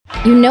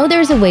You know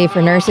there's a way for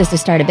nurses to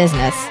start a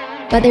business,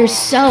 but there's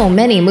so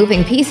many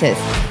moving pieces.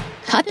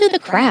 Cut through the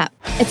crap.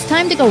 It's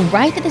time to go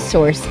right to the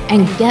source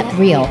and get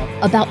real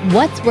about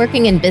what's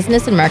working in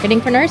business and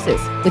marketing for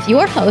nurses with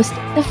your host,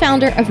 the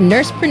founder of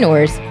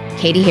Nursepreneurs,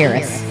 Katie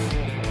Harris.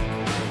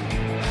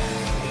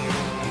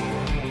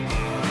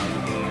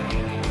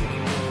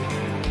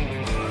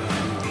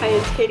 Hi,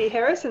 it's Katie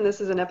Harris, and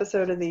this is an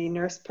episode of the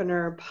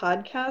Nursepreneur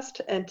podcast.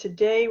 And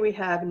today we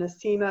have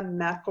Naseema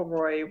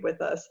McElroy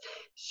with us.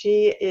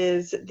 She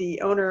is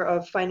the owner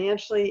of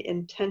Financially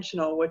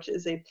Intentional, which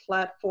is a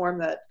platform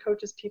that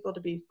coaches people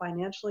to be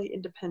financially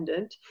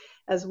independent,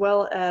 as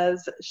well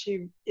as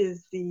she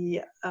is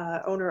the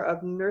owner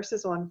of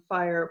Nurses on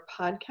Fire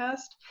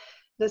podcast.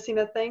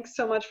 Naseema, thanks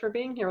so much for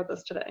being here with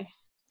us today.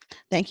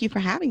 Thank you for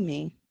having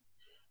me.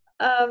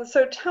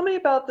 So tell me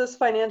about this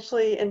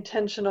Financially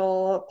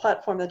Intentional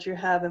platform that you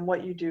have and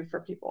what you do for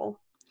people.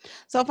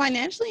 So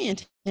Financially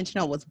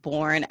Intentional was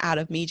born out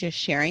of me just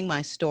sharing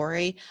my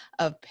story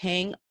of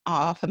paying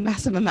off a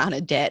massive amount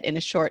of debt in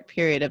a short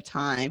period of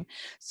time.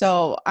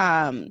 So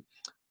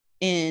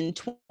in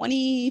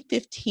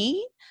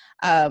 2015,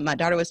 my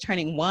daughter was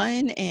turning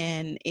 1,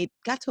 and it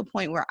got to a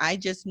point where I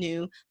just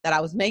knew that I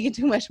was making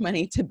too much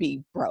money to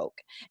be broke,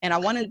 and I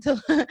wanted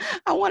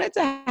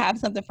to have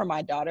something for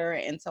my daughter.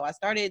 And so I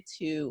started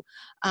to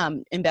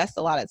invest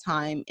a lot of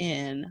time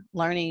in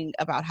learning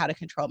about how to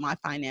control my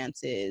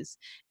finances.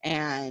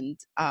 And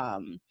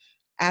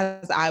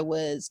as I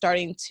was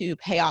starting to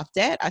pay off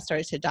debt, I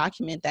started to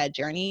document that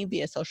journey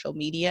via social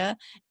media,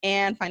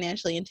 and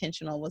Financially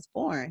Intentional was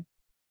born.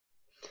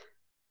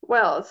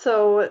 Well,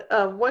 so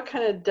what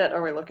kind of debt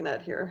are we looking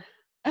at here?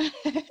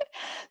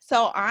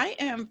 So I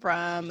am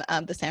from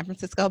the San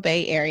Francisco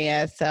Bay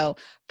Area. So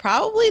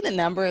probably the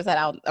numbers that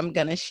I'm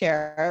going to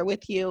share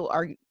with you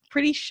are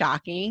pretty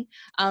shocking,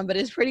 but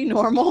it's pretty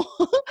normal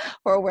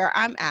for where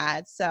I'm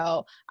at.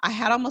 So I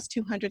had almost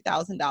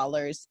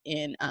 $200,000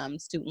 in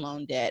student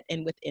loan debt,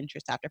 and with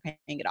interest after paying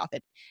it off,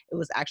 it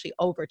was actually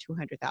over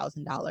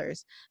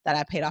 $200,000 that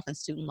I paid off in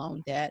student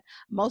loan debt.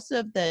 Most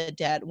of the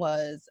debt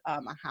was a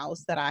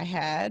house that I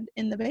had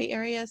in the Bay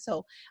Area.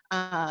 So,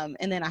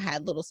 and then I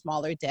had little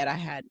smaller debt. I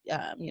had,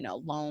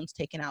 loans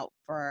taken out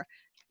for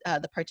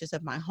the purchase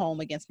of my home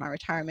against my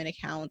retirement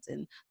accounts,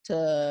 and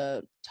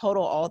to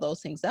total all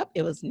those things up,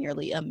 it was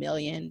nearly $1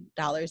 million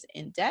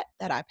in debt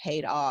that I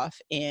paid off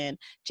in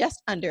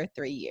just under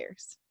 3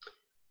 years.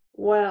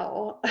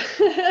 Wow.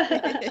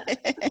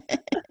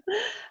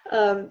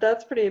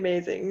 That's pretty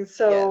amazing.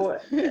 So,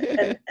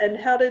 yes. and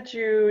how did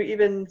you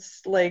even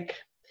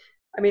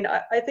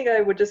I think I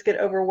would just get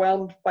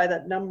overwhelmed by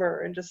that number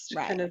and just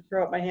Right. kind of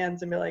throw up my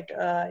hands and be like,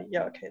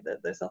 yeah, okay,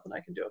 there's nothing I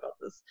can do about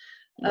this.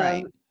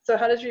 Right. So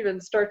how did you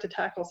even start to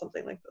tackle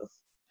something like this?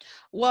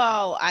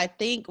 Well, I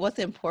think what's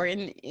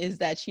important is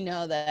that you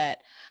know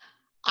that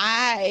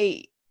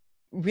I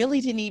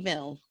really didn't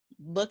even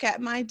look at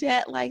my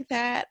debt like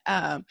that.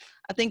 I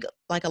think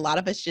like a lot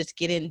of us just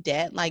get in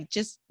debt,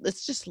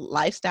 it's just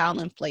lifestyle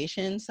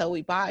inflation. So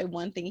we buy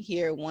one thing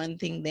here, one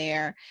thing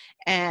there,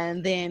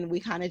 and then we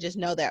kind of just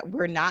know that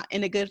we're not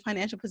in a good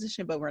financial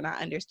position, but we're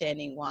not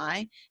understanding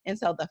why. And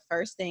so the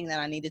first thing that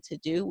I needed to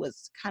do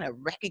was kind of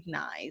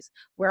recognize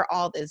where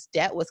all this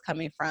debt was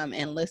coming from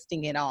and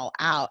listing it all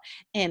out.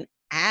 And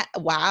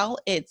while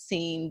it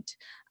seemed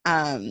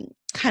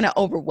kind of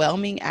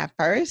overwhelming at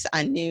first,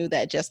 I knew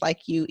that just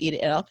like you eat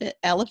an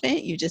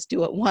elephant, you just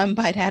do it one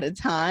bite at a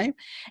time.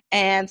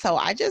 And so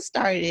I just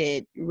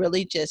started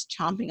really just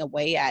chomping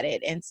away at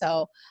it. And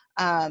so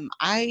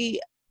I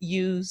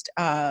used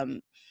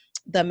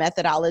the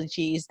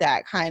methodologies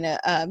that kind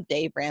of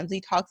Dave Ramsey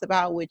talks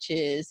about, which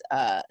is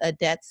a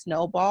debt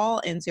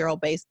snowball and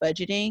zero-based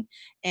budgeting.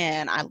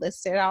 And I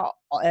listed out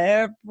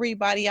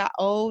everybody I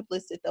owed,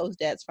 listed those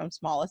debts from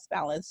smallest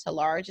balance to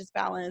largest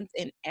balance,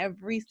 and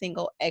every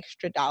single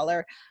extra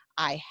dollar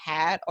I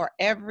had, or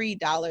every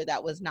dollar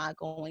that was not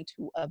going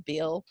to a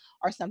bill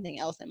or something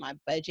else in my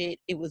budget,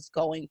 it was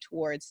going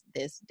towards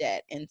this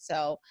debt. And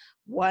so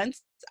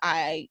once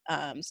I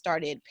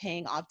started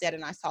paying off debt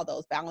and I saw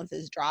those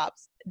balances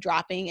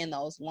dropping and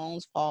those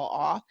loans fall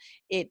off,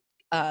 it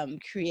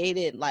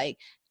created like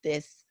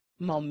this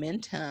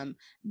momentum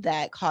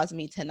that caused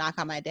me to knock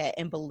on my debt.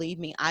 And believe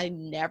me, I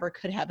never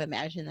could have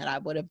imagined that I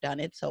would have done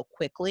it so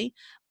quickly.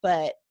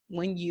 But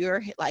when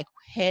you're like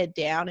head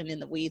down and in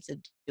the weeds of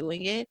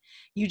doing it,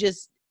 you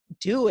just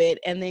do it.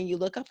 And then you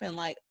look up and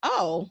like,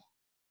 oh,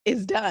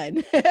 it's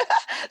done.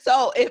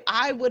 So if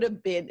I would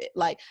have been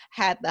like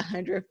had the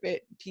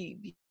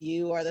 100-feet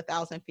view or the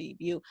 1,000-feet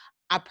view,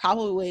 I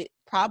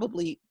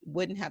probably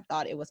wouldn't have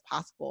thought it was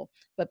possible.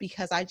 But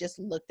because I just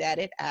looked at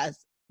it as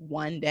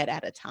one debt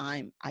at a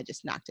time, I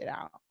just knocked it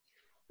out.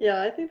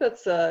 Yeah, I think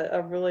that's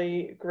a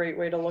really great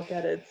way to look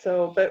at it.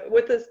 So, but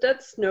with this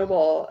debt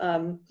snowball,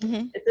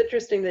 it's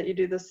interesting that you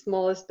do the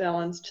smallest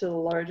balance to the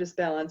largest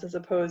balance as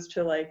opposed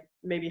to like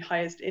maybe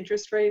highest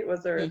interest rate.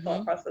 Was there a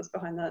thought process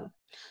behind that?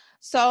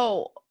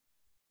 So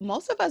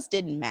most of us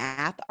didn't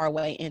math our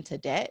way into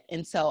debt.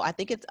 And so I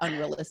think it's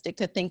unrealistic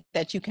to think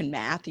that you can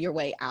math your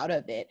way out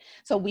of it.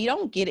 So we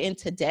don't get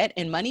into debt,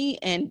 and money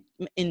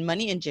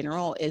in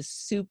general is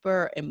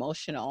super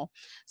emotional.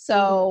 Mhm.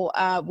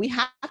 So we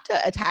have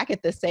to attack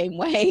it the same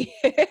way.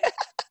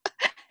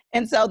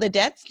 And so the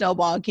debt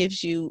snowball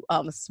gives you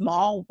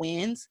small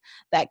wins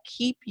that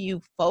keep you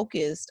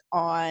focused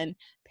on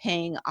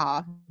paying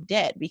off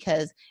debt.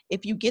 Because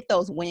if you get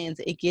those wins,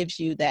 it gives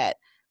you that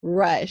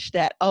rush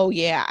that, oh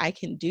yeah, I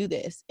can do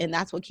this. And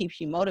that's what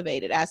keeps you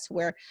motivated. As to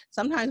where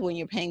sometimes when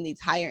you're paying these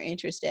higher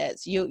interest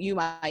debts, you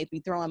might be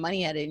throwing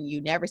money at it and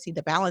you never see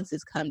the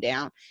balances come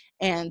down.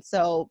 And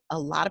so a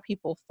lot of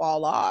people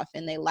fall off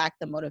and they lack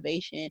the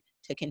motivation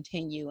to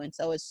continue. And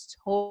so it's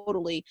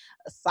totally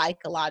a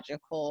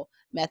psychological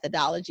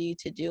methodology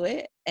to do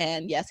it.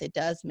 And yes, it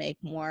does make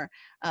more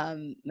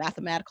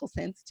mathematical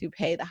sense to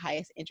pay the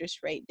highest interest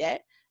rate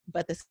debt,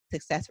 but the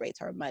success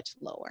rates are much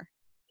lower.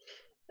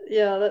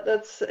 Yeah,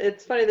 that's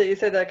it's funny that you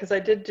say that because I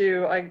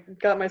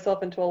got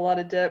myself into a lot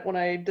of debt when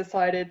I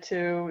decided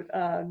to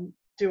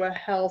do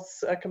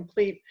a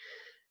complete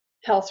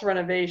house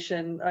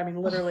renovation. I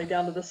mean, literally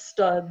down to the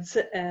studs.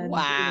 And,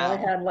 I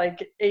Wow. had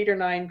like 8 or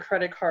 9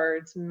 credit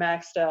cards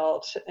maxed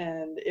out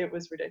and it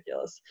was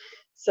ridiculous.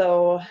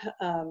 So,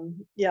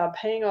 yeah,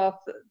 paying off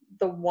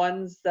the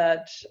ones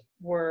that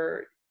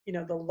were,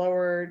 the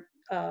lower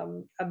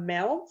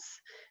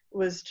amounts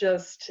was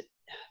just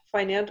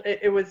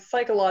it was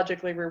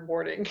psychologically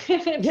rewarding to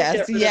Yes,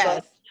 get rid of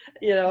them.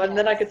 yes, And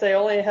then I yes. could say I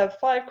only have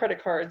 5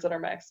 credit cards that are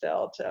maxed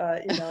out,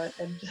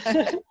 and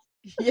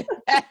Yeah.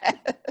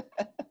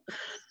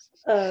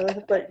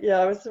 but yeah,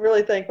 I was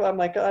really thankful. I'm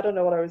like, I don't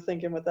know what I was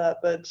thinking with that,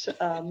 but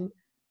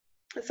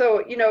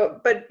so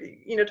but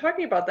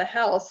talking about the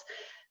house,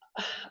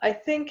 I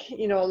think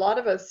a lot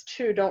of us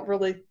too don't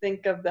really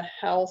think of the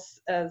house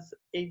as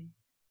a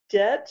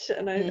debt,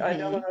 and I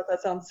don't know Hmm. if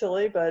that sounds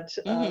silly, but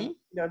Hmm.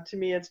 to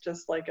me it's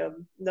just like a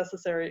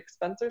necessary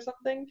expense or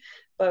something.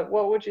 But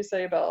what would you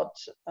say about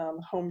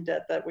home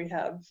debt that we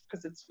have,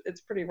 because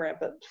it's pretty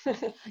rampant?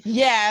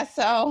 Yeah,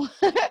 so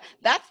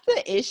that's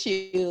the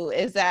issue,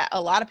 is that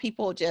a lot of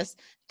people just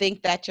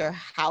think that your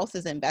house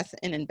is an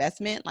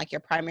investment, like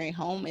your primary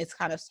home is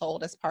kind of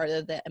sold as part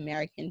of the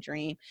American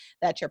dream,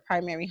 that your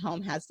primary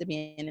home has to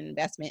be an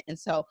investment. And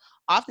so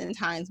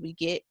oftentimes we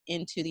get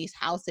into these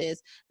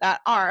houses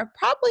that are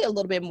probably a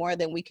little bit more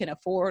than we can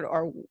afford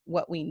or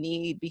what we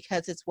need,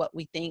 because it's what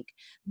we think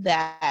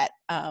that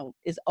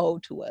is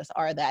owed to us,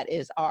 or that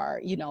is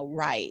our,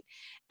 right.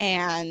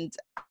 And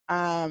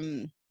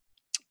um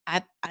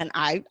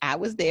I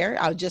was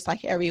there. I was just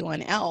like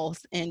everyone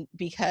else. And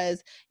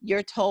because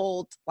you're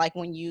told, like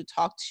when you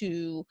talk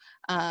to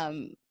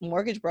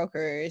mortgage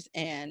brokers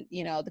and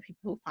the people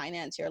who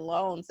finance your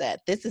loans, that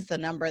this is the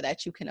number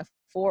that you can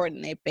afford,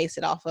 and they base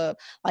it off of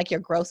like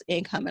your gross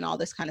income and all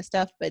this kind of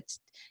stuff. But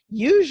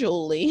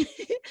usually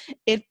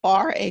it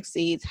far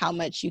exceeds how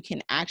much you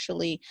can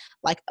actually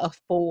like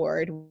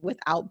afford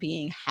without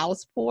being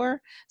house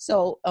poor.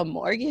 So a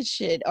mortgage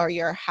should, or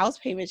your house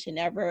payment should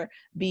never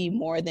be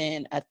more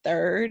than a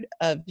third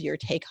of your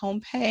take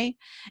home pay.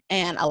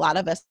 And a lot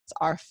of us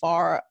are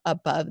far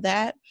above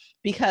that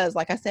because,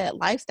 like I said,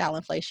 lifestyle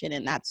inflation,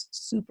 and that's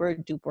super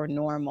duper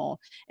normal.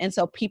 And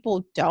so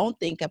people don't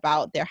think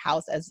about their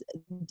house as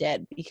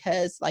debt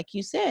because, like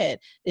you said,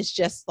 it's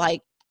just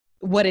like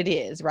what it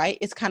is, right?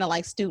 It's kind of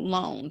like student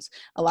loans.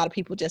 A lot of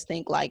people just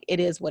think like it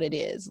is what it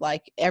is.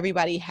 Like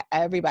everybody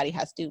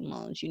has student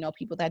loans.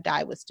 People that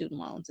die with student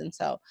loans. And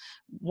so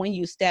when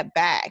you step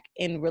back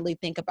and really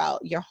think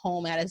about your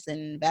home as an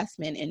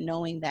investment, and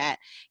knowing that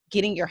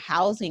getting your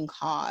housing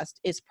cost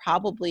is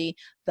probably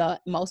the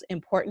most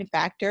important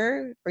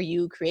factor for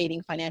you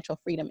creating financial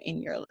freedom,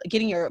 in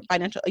getting your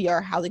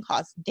housing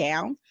costs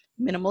down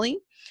minimally,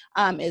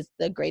 is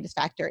the greatest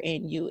factor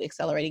in you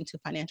accelerating to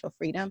financial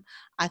freedom.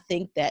 I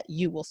think that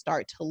you will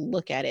start to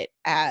look at it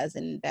as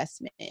an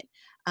investment,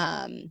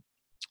 um,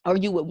 or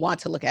you would want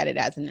to look at it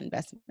as an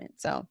investment.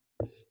 So,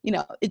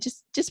 it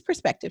just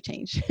perspective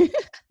change.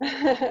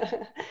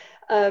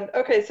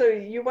 Okay, so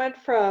you went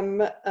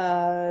from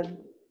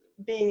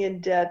being in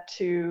debt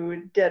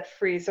to debt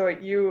free. So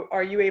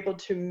are you able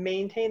to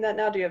maintain that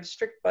now? Do you have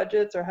strict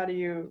budgets, or how do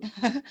you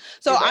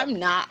So do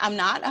that? I'm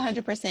not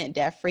 100%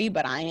 debt free,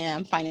 but I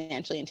am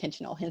financially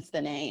intentional, hence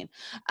the name.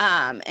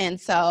 And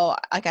so,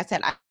 like I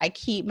said, I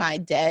keep my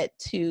debt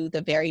to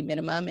the very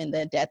minimum, and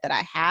the debt that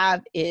I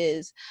have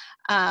is,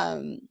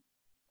 um,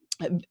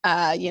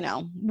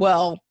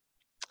 well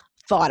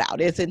thought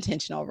out. It's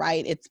intentional,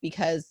 right? It's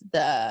because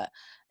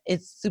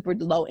it's super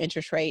low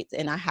interest rates,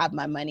 and I have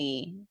my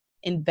money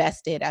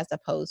invested as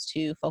opposed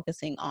to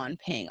focusing on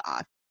paying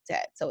off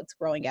debt. So it's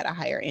growing at a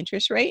higher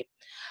interest rate.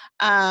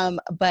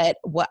 But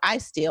what I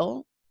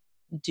still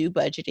do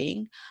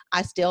budgeting.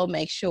 I still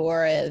make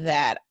sure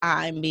that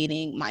I'm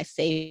meeting my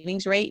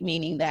savings rate,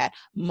 meaning that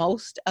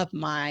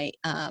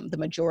the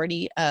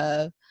majority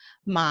of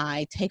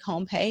my take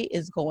home pay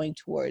is going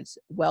towards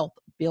wealth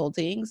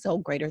building. So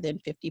greater than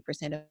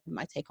 50% of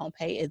my take-home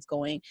pay is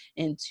going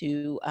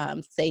into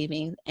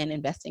saving and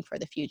investing for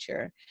the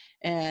future.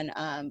 And,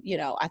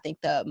 I think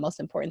the most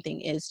important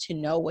thing is to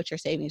know what your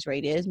savings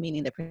rate is,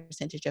 meaning the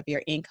percentage of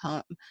your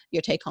income,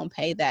 your take-home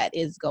pay that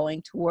is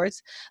going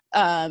towards,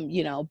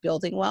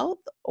 building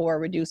wealth or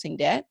reducing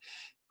debt.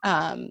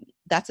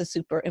 That's a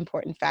super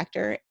important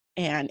factor.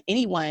 And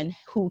anyone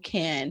who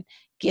can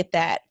get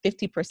that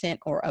 50%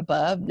 or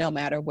above, no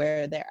matter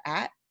where they're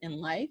at in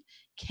life,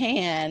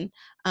 can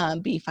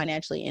be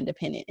financially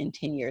independent in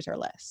 10 years or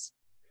less.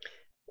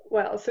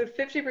 Wow. So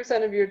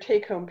 50% of your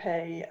take-home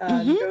pay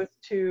goes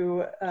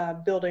to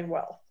building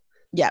wealth.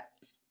 Yep.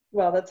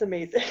 Wow, that's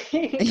amazing.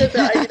 Because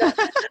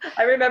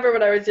I remember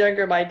when I was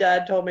younger, my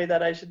dad told me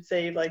that I should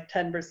save like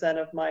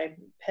 10% of my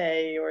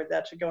pay, or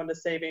that should go into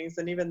savings,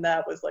 and even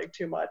that was like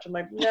too much. I'm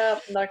like, no,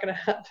 not going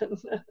to happen.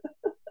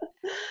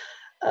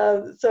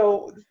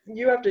 So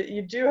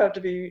you do have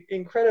to be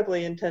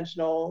incredibly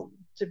intentional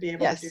to be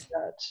able to do Yes.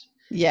 that.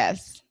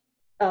 Yes.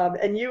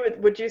 And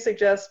would you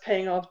suggest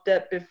paying off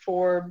debt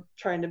before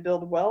trying to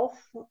build wealth?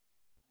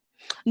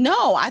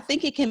 No, I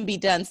think it can be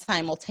done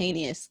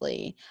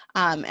simultaneously.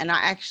 And I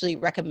actually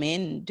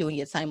recommend doing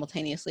it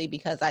simultaneously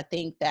because I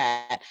think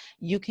that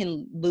you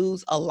can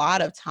lose a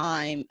lot of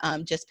time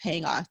just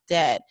paying off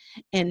debt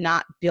and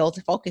not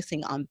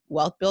focusing on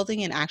wealth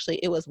building. And actually,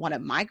 it was one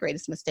of my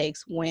greatest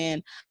mistakes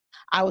when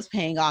I was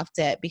paying off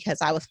debt because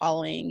I was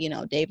following,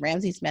 Dave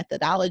Ramsey's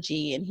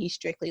methodology, and he's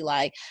strictly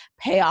like,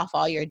 pay off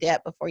all your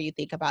debt before you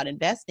think about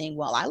investing.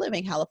 Well, I live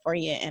in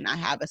California and I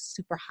have a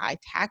super high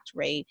tax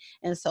rate.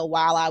 And so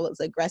while I was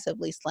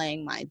aggressively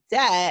slaying my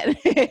debt,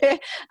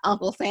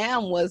 Uncle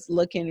Sam was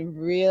looking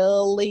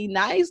really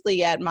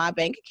nicely at my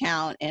bank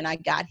account, and I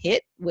got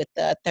hit with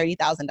the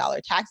 $30,000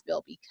 tax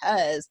bill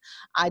because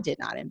I did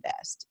not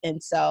invest.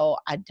 And so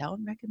I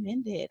don't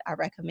recommend it. I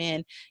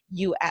recommend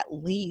you at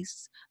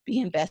least be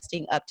investing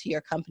up to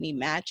your company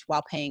match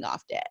while paying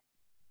off debt.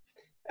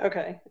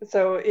 Okay.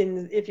 So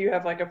if you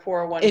have like a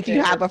 401k. If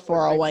you have a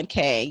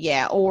 401k,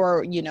 yeah,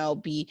 or,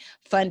 be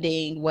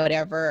funding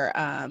whatever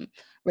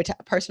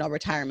personal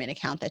retirement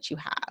account that you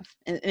have.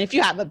 And if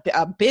you have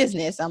a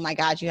business, oh my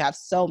God, you have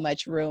so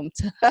much room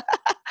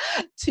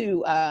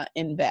to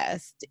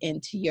invest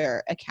into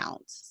your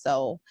accounts.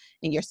 So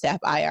in your SEP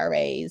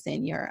IRAs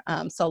and your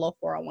solo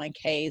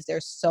 401ks,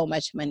 there's so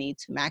much money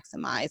to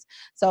maximize.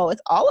 So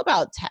it's all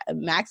about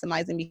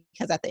maximizing,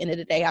 because at the end of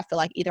the day, I feel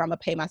like either I'm gonna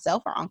pay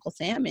myself or Uncle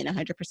Sam, and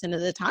 100%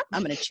 of the time,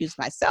 I'm gonna choose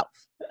myself.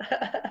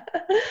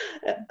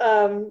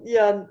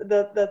 Yeah,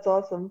 that's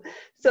awesome.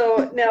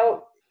 So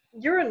now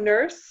you're a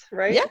nurse,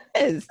 right? Yes.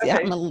 Okay. Yeah.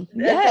 And tell me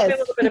Yes. a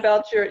little bit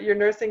about your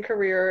nursing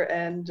career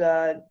and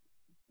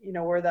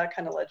where that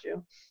kind of led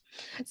you.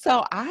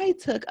 So I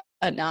took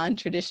a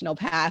non-traditional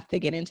path to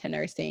get into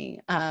nursing.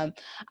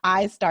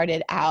 I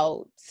started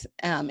out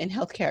in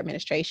healthcare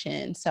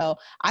administration. So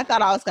I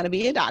thought I was going to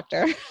be a doctor,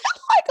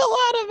 like a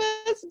lot of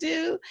us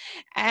do.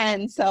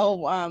 And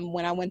so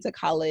when I went to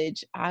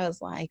college, I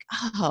was like,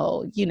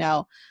 oh,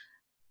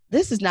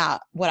 this is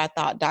not what I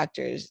thought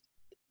doctors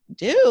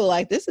do.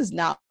 Like, this is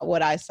not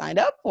what I signed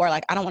up for.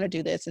 Like, I don't want to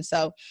do this. And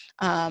so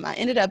I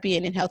ended up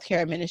being in healthcare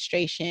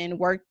administration,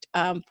 worked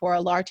for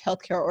a large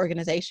healthcare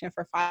organization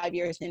for 5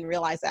 years, and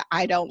realized that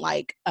I don't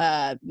like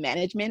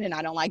management and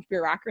I don't like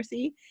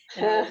bureaucracy.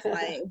 And I was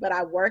like, but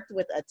I worked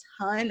with a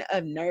ton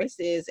of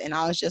nurses, and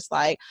I was just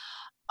like,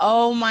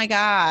 oh my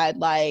God,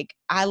 like,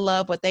 I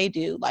love what they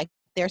do. Like,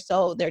 their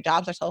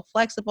jobs are so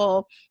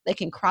flexible. They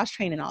can cross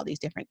train in all these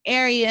different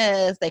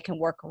areas. They can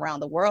work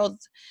around the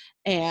world.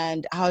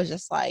 And I was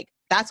just like,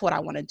 that's what I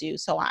want to do.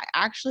 So I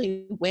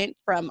actually went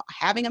from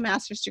having a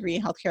master's degree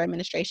in healthcare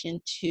administration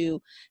to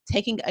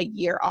taking a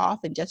year off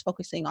and just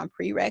focusing on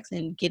prereqs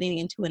and getting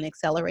into an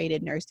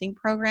accelerated nursing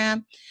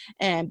program,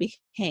 and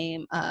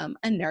became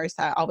a nurse.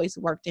 I always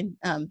worked in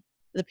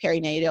the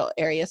perinatal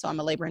area. So I'm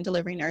a labor and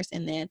delivery nurse.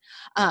 And then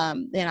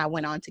I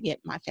went on to get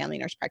my family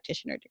nurse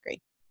practitioner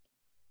degree.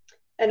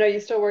 And are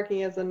you still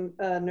working as a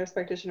nurse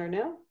practitioner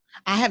now?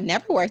 I have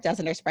never worked as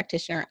a nurse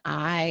practitioner.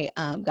 I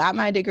got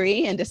my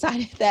degree and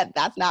decided that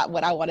that's not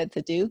what I wanted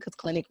to do, because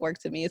clinic work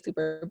to me is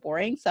super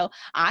boring. So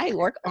I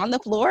work on the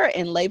floor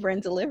in labor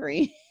and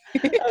delivery.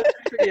 Oh, good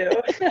for you.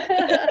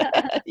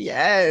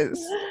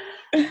 Yes.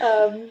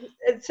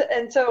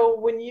 And so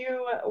when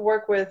you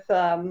work with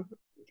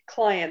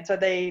clients, are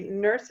they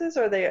nurses,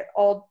 or are they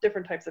all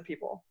different types of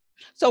people?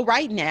 So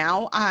right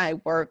now I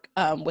work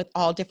with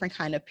all different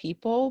kind of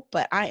people,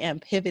 but I am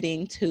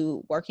pivoting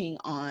to working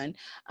on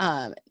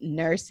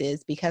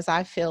nurses, because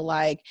I feel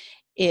like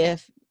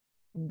if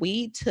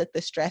we took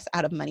the stress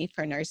out of money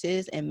for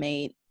nurses and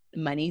made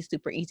money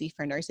super easy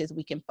for nurses,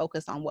 we can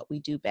focus on what we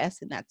do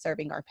best, and that's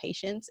serving our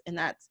patients. And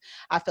that's,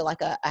 I feel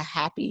like a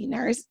happy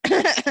nurse,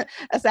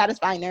 a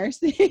satisfied nurse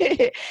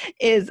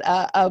is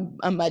a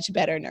much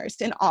better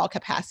nurse in all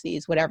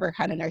capacities, whatever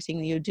kind of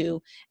nursing you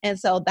do. And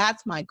so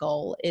that's my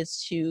goal,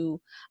 is to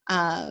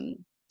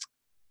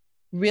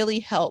really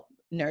help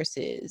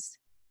nurses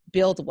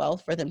build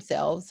wealth for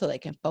themselves so they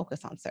can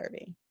focus on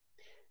serving.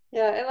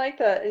 Yeah, I like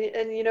that.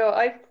 And you know,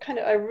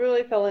 I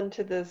really fell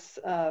into this,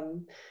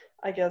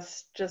 I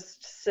guess,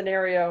 just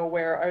scenario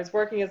where I was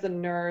working as a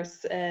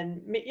nurse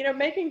and, you know,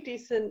 making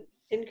decent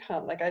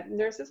income. Like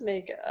nurses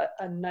make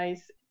a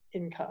nice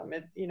income.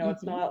 You know,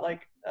 it's Hmm. not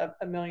like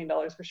 $1 million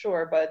for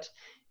sure, but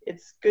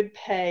it's good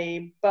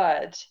pay.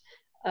 But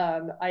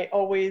I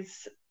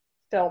always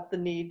felt the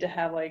need to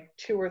have like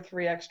two or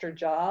three extra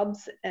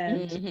jobs,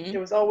 and it Hmm.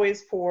 was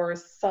always for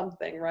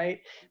something,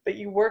 right? But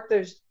you work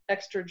those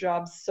extra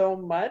jobs so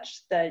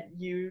much that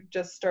you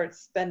just start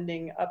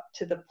spending up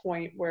to the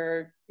point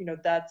where, you know,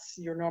 that's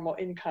your normal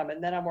income.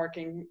 And then I'm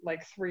working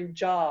like three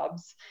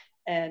jobs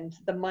and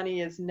the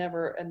money is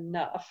never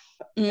enough.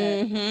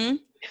 And Hmm.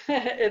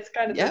 it's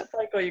kind of Yep. this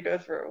cycle you go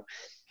through.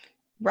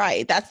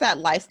 Right. That's that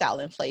lifestyle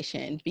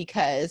inflation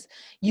because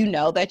you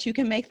know that you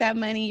can make that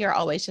money. You're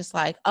always just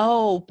like,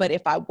 oh, but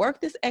if I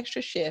work this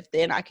extra shift,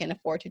 then I can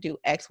afford to do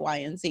X, Y,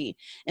 and Z.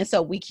 And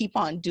so we keep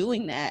on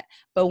doing that.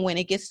 But when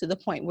it gets to the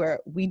point where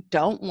we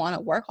don't want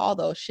to work all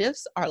those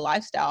shifts, our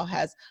lifestyle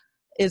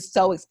is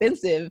so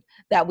expensive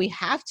that we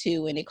have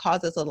to, and it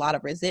causes a lot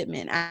of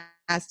resentment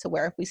as to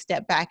where if we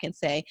step back and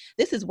say,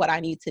 this is what I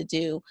need to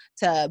do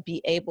to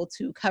be able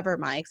to cover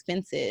my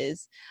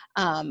expenses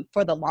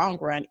for the long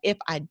run. If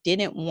I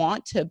didn't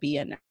want to be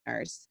a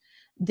nurse,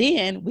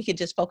 then we could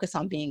just focus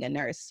on being a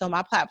nurse. So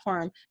my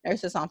platform,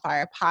 Nurses on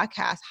Fire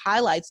podcast,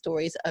 highlights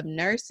stories of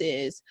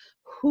nurses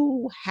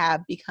who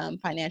have become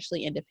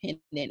financially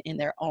independent in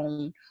their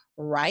own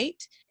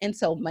right. And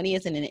so money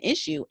isn't an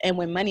issue. And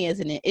when money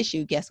isn't an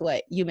issue, guess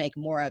what? You make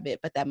more of it,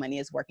 but that money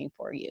is working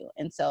for you.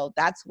 And so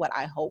that's what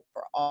I hope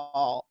for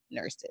all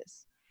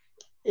nurses.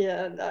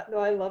 Yeah, no,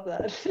 I love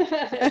that.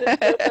 It's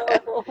so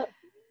powerful.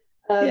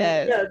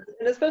 Yes. Yeah,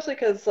 and especially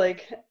because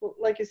like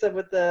you said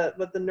with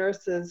the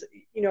nurses,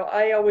 you know,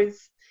 I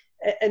always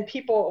and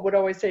people would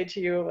always say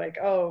to you like,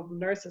 "Oh,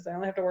 nurses, I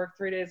only have to work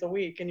 3 days a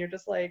week," and you're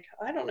just like,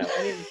 "I don't know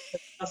anyone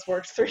that just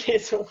works 3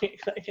 days a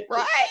week." Like it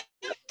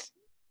just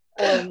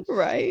Right. um,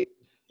 Right.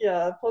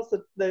 yeah, plus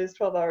those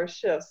 12-hour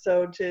shifts.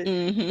 So to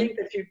Hmm. think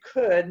that you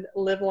could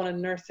live on a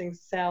nursing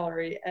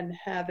salary and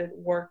have it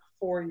work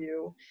for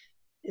you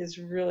is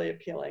really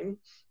appealing.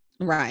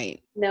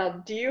 Right.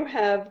 Now, do you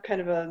have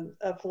kind of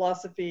a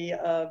philosophy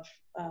of,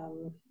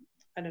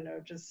 I don't know,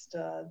 just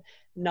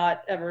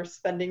not ever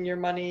spending your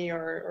money,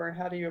 or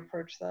how do you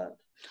approach that?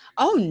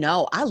 Oh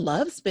no, I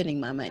love spending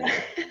my money.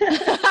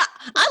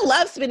 I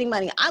love spending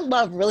money. I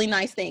love really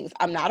nice things.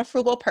 I'm not a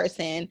frugal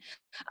person.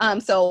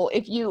 So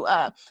if you,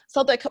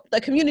 so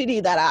the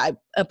community that I'm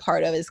a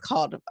part of is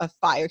called a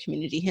FIRE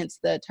community, hence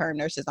the term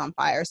Nurses on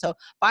Fire. So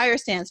FIRE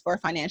stands for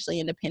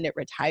Financially Independent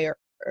Retire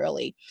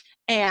Early.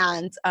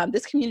 And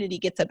this community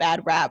gets a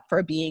bad rap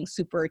for being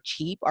super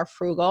cheap or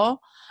frugal.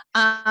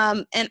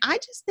 And I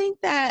just think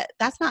that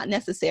that's not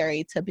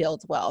necessary to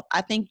build wealth.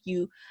 I think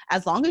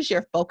as long as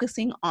you're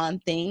focusing on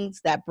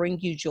things that bring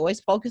you joy,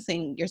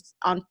 focusing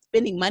on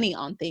spending money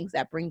on things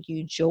that bring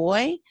you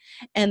joy,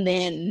 and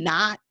then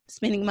not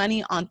spending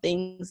money on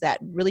things that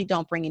really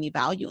don't bring any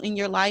value in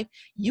your life,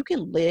 you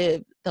can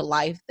live the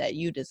life that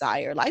you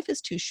desire. Life is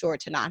too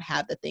short to not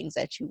have the things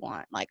that you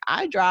want. Like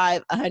I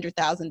drive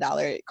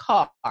 $100,000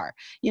 car,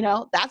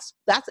 that's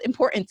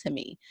important to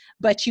me,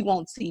 but you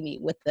won't see me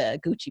with the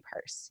Gucci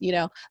purse,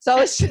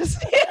 So it's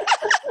just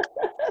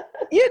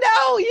you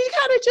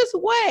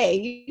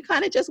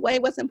kind of just weigh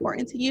what's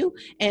important to you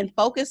and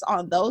focus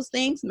on those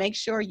things. Make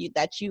sure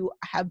that you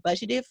have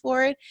budgeted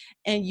for it,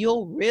 and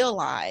you'll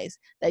realize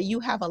that you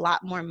have a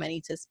lot more money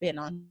to spend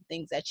on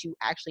things that you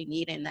actually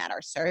need and that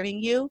are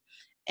serving you.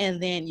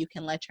 And then you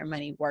can let your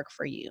money work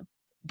for you,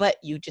 but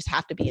you just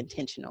have to be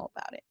intentional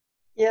about it.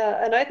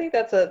 Yeah, and I think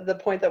that's the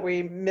point that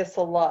we miss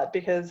a lot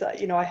because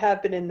you know, I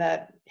have been in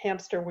that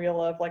hamster wheel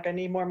of like I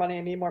need more money,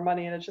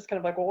 and it's just kind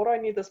of like, well, what do I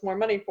need this more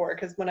money for?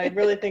 Because when I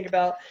really think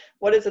about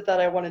what is it that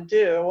I want to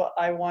do,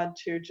 I want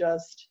to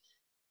just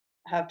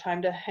have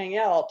time to hang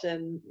out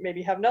and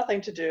maybe have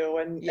nothing to do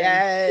and read,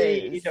 or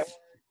Yes. you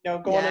know,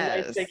 go on a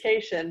nice Yes.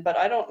 vacation. But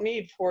I don't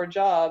need four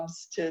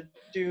jobs to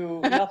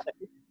do nothing.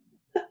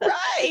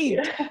 Right.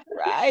 Yeah.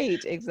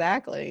 Right.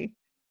 Exactly.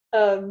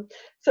 Um,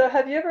 so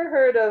have you ever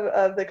heard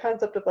of the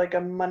concept of like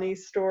a money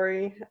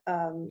story?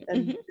 And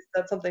Mhm. is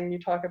that something you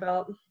talk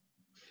about?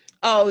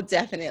 Oh,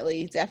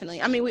 definitely,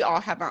 definitely. I mean, we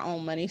all have our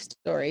own money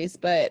stories,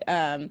 but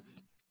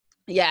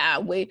yeah,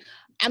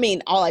 I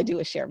mean, all I do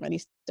is share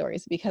money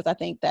stories because I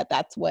think that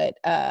that's what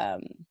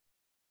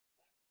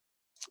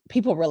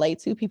people relate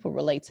to. People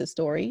relate to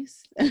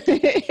stories,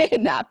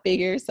 not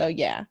figures. So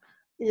yeah.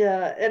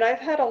 Yeah, and I've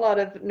had a lot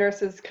of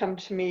nurses come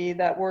to me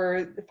that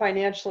were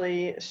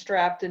financially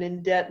strapped and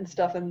in debt and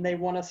stuff, and they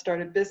want to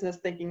start a business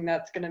thinking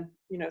that's going to,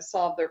 you know,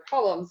 solve their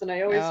problems. And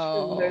I always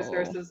turn those Oh,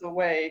 nurses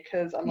away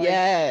because I'm like,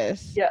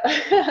 yes, yeah,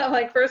 I'm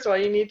like, first of all,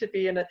 you need to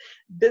be in a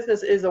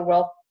business is a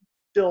wealth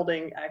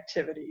building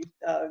activity,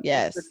 so to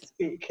yes,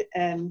 speak,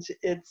 and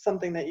it's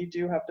something that you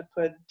do have to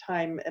put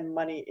time and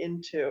money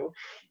into.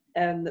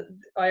 And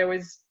I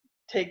always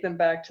take them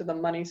back to the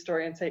money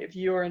story and say, if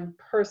you're in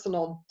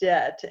personal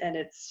debt and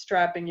it's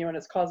strapping you and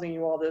it's causing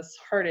you all this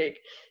heartache,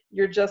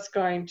 you're just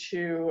going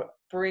to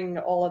bring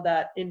all of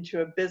that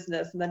into a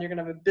business, and then you're going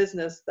to have a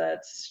business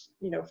that's,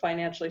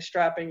 financially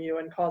strapping you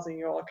and causing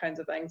you all kinds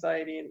of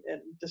anxiety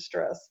and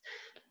distress.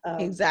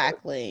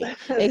 Exactly.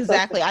 So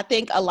Exactly. I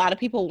think a lot of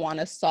people want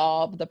to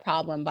solve the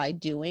problem by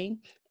doing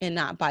and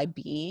not by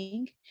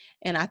being.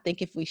 And I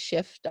think if we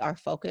shift our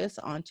focus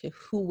onto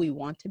who we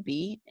want to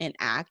be and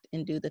act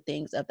and do the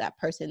things of that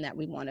person that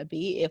we want to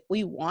be, if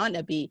we want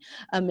to be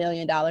 $1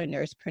 million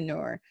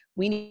nursepreneur,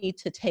 we need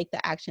to take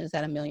the actions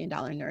that $1 million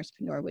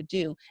nursepreneur would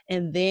do.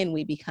 And then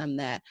we become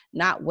that,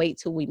 not wait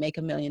till we make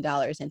 $1 million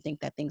and think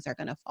that things are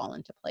going to fall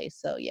into place.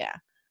 So yeah,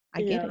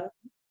 I get yeah, it.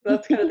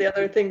 that's kind of the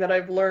other thing that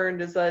I've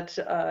learned is that,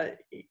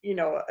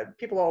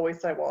 people always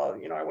say, well,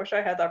 I wish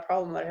I had that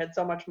problem. I had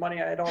so much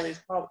money. I had all these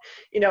problems,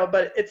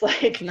 but it's It's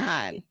like,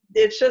 not.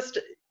 it's just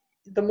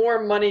the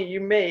more money you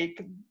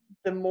make,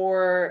 the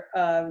more,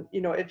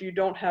 if you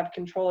don't have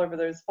control over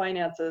those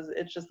finances,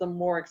 it's just the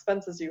more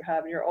expenses you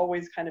have. And you're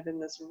always kind of in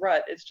this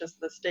rut. It's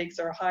just the stakes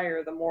are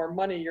higher the more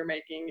money you're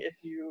making. If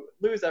you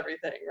lose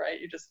everything,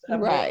 right, you just have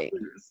more to Right.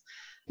 lose.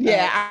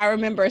 Yeah, I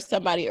remember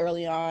somebody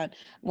early on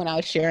when I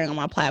was sharing on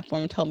my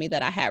platform told me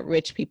that I had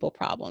rich people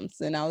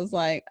problems. And I was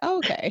like,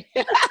 okay,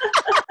 Yeah.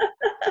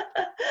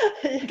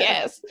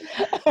 guess.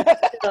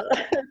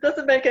 It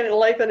doesn't make any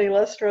life any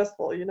less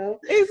stressful,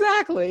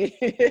 Exactly.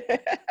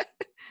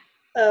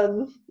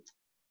 Um,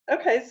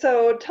 okay,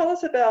 so tell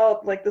us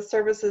about like the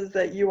services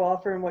that you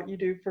offer and what you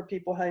do for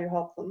people, how you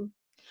help them.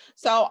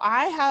 So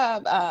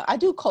I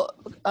do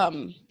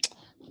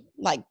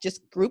like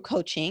just group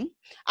coaching.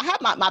 I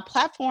have my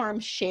platform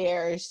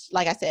shares,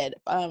 like I said,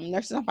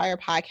 Nurses on Fire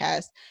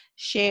podcast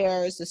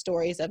shares the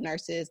stories of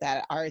nurses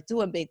that are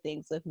doing big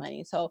things with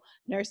money. So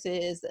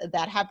nurses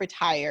that have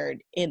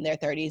retired in their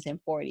 30s and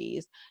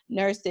 40s,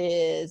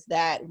 nurses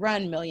that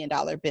run $1 million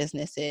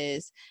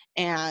businesses.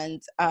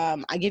 And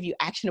I give you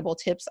actionable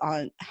tips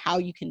on how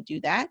you can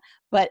do that.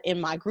 But in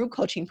my group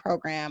coaching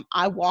program,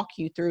 I walk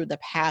you through the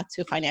path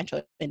to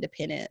financial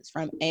independence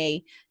from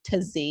A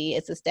to Z.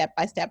 It's a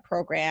step-by-step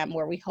program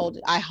where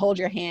I hold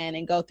your hand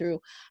and go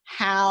through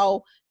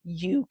how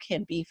you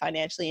can be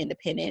financially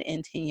independent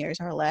in 10 years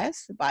or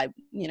less by,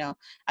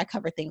 I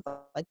cover things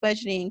like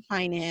budgeting,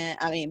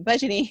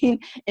 budgeting,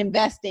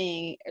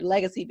 investing,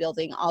 legacy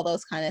building, all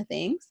those kind of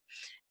things.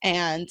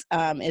 And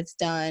it's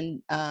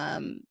done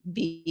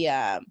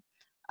via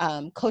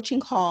coaching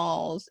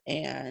calls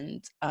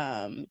and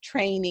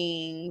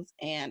trainings,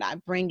 and I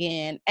bring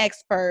in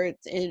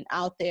experts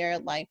out there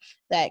like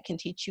that can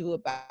teach you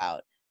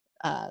about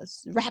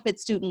rapid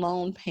student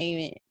loan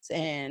payments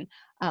and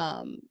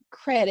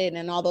credit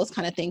and all those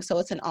kind of things. So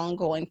it's an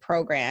ongoing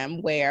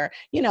program where,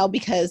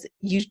 because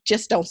you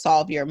just don't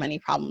solve your money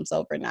problems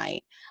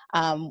overnight.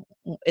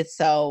 It's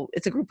a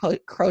group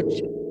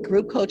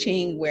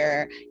coaching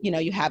where,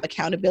 you have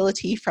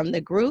accountability from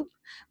the group,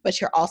 but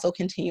you're also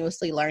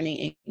continuously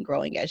learning and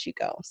growing as you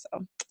go. So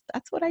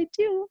that's what I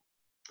do.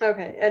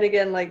 Okay, and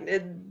again, like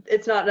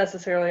it's not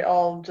necessarily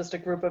all just a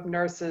group of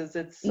nurses.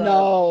 It's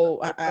No.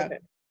 okay.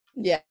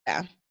 Yeah.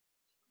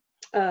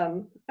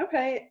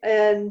 Okay,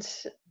 and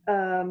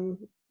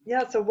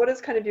yeah. So, what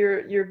is kind of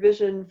your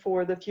vision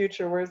for the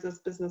future? Where is this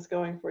business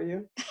going for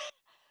you?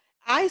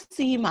 I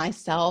see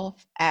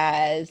myself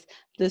as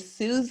the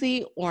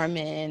Susie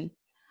Orman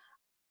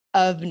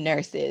of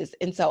nurses.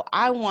 And so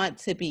I want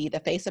to be the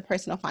face of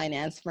personal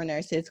finance for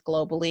nurses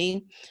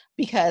globally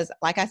because,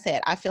 like I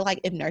said, I feel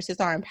like if nurses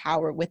are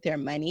empowered with their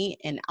money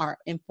and are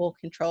in full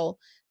control,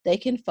 they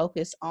can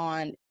focus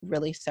on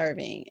really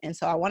serving. And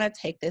so I want to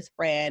take this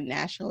brand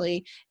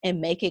nationally and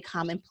make it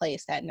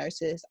commonplace that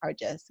nurses are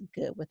just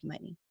good with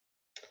money.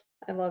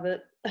 I love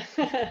it.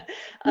 Yes.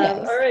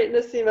 All right,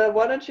 Naseema,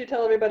 why don't you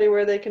tell everybody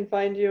where they can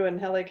find you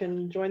and how they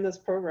can join this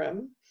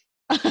program?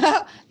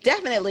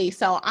 Definitely.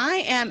 So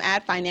I am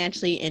at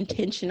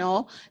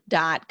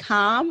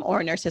financiallyintentional.com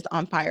or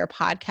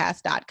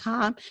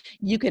nursesonfirepodcast.com.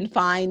 You can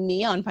find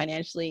me on on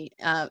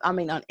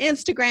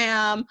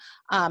Instagram.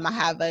 I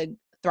have a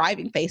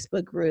thriving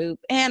Facebook group.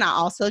 And I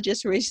also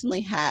just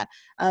recently had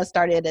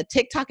started a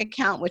TikTok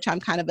account, which I'm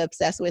kind of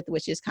obsessed with,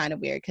 which is kind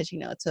of weird because,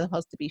 it's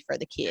supposed to be for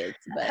the kids,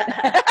 but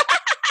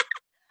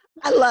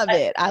I love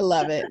it. I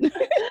love it.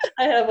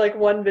 I have like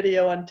one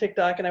video on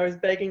TikTok and I was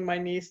begging my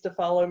niece to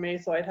follow me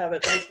so I'd have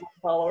at least one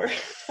follower.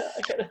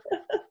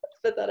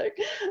 Pathetic.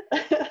 All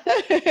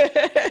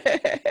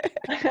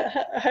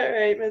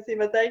right,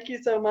 Naseema, thank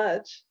you so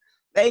much.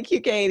 Thank you,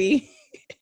 Katie.